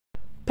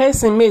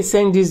person may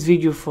send this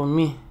video for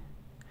me.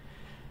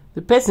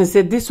 The person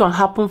said this one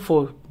happened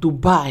for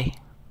Dubai.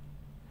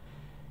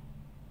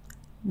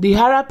 The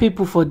Arab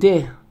people for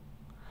there,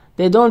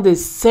 they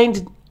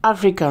send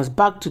Africans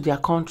back to their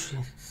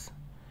countries,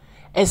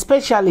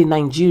 especially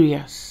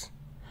Nigerians,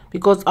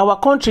 because our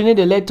country need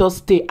to let us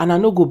stay, and I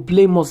no go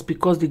blame us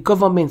because the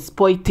government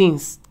spoil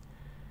things.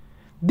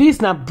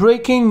 This na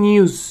breaking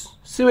news.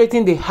 See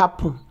wetin dey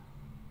happen.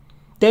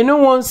 They no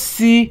want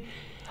see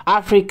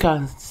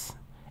Africans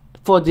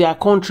for their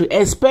country,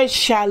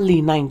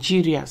 especially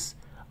Nigerians,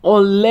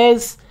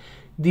 unless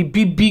the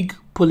big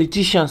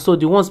politicians, so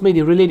the ones may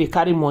they really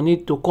carry money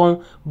to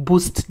come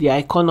boost their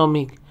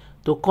economy,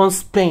 to come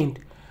spend.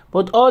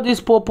 But all these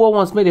poor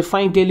ones may they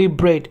find daily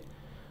bread,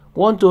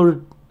 want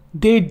to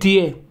dey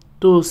there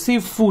to see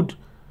food,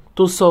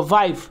 to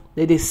survive.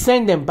 They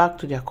send them back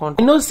to their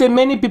country. I know say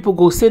many people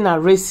go say na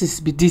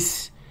racist be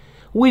this.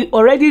 We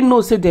already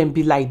know say them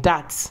be like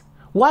that.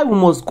 Why we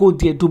must go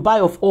there?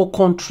 Dubai of all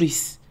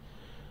countries.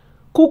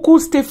 Kuku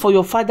stay for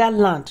your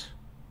fatherland.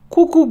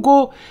 Kuku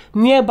go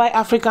nearby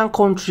African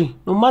country.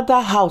 No matter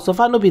how, so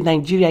far no be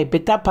Nigeria, it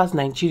better pass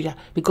Nigeria,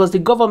 because the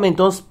government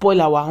don't spoil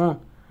our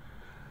own.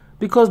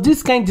 Because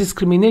this kind of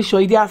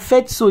discrimination, it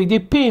affect so, it dey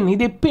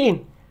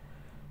pain.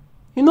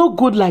 You know,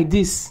 good like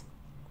this.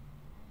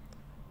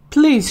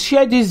 Please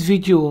share this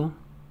video,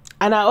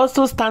 and I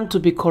also stand to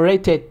be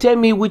corrected. Tell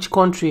me which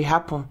country it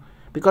happened,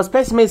 because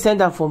person may send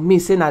that for me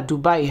saying that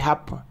Dubai it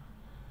happened.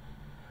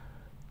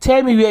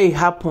 Tell me where it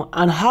happened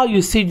and how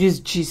you see this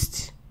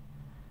gist.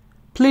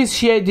 Please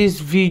share this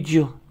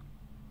video.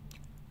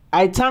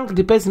 I thank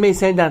the person may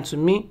send that to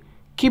me.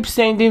 Keep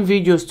sending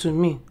videos to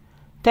me.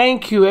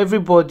 Thank you,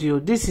 everybody.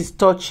 This is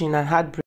touching and heartbreaking.